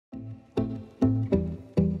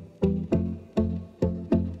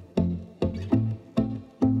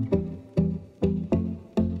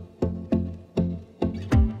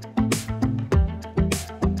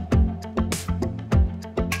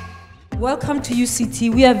Welcome to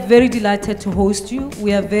UCT. We are very delighted to host you.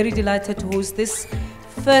 We are very delighted to host this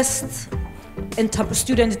first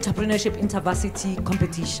student entrepreneurship intervarsity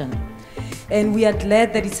competition. And we are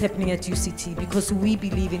glad that it's happening at UCT because we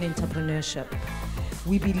believe in entrepreneurship.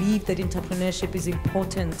 We believe that entrepreneurship is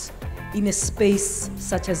important in a space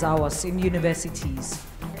such as ours in universities.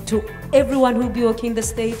 To everyone who will be walking the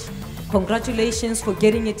stage, congratulations for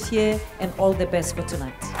getting it here and all the best for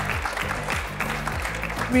tonight.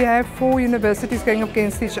 We have 4 universities going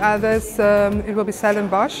against each other. It will be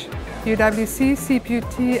Stellenbosch, UWC,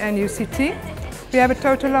 CPUT and UCT. We have a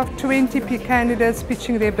total of 20 candidates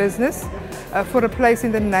pitching their business for a place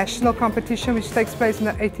in the national competition, which takes place on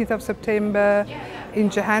the 18th of September in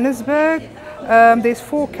Johannesburg. There's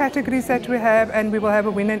 4 categories that we have, and we will have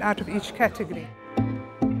a winner out of each category.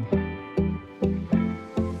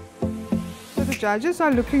 So the judges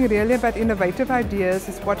are looking really about innovative ideas.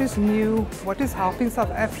 It's what is new, what is helping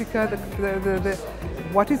South Africa,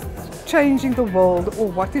 what is changing the world,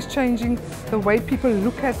 or what is changing the way people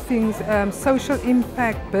look at things, social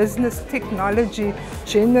impact, business, technology,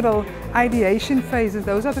 general ideation phases.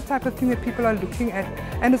 Those are the type of things that people are looking at,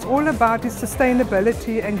 and it's all about is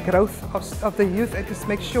sustainability and growth of the youth, and just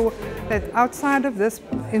make sure that outside of this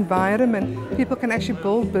environment people can actually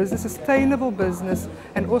build business, sustainable business,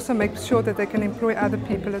 and also make sure that they can employ other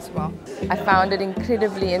people as well. I found it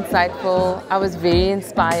incredibly insightful. I was very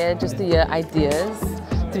inspired just to hear ideas.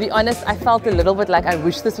 To be honest, I felt a little bit like I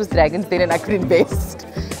wish this was Dragon's Den and I could invest.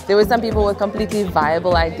 There were some people with completely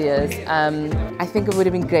viable ideas. I think it would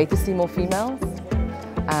have been great to see more females.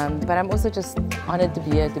 But I'm also just honoured to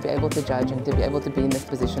be here, to be able to judge and to be able to be in this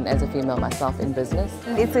position as a female myself in business.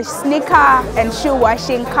 It's a sneaker and shoe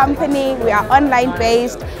washing company. We are online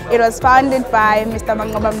based. It was founded by Mr.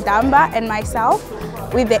 Mangoma Mdamba and myself,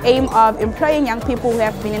 with the aim of employing young people who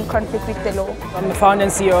have been in conflict with the law. I'm the founder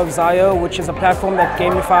and CEO of Zayo, which is a platform that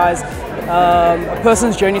gamifies a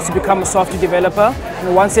person's journey to become a software developer.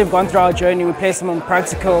 And once they've gone through our journey, we place them on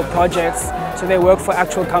practical projects, so they work for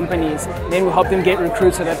actual companies. Then we help them get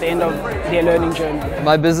recruited at the end of their learning journey.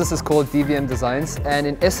 My business is called DVM Designs, and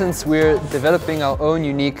in essence we're developing our own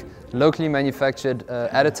unique locally manufactured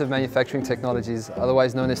additive manufacturing technologies,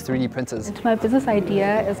 otherwise known as 3D printers. And my business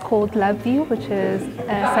idea is called LoveView, which is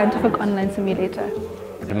a scientific online simulator.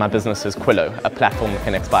 My business is Quillo, a platform that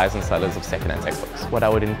connects buyers and sellers of second-hand textbooks. What I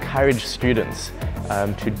would encourage students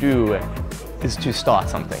to do is to start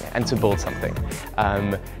something and to build something.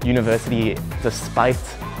 University, despite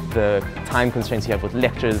the time constraints you have with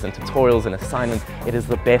lectures and tutorials and assignments, it is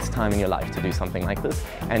the best time in your life to do something like this,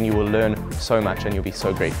 and you will learn so much and you'll be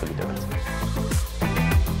so grateful you did it.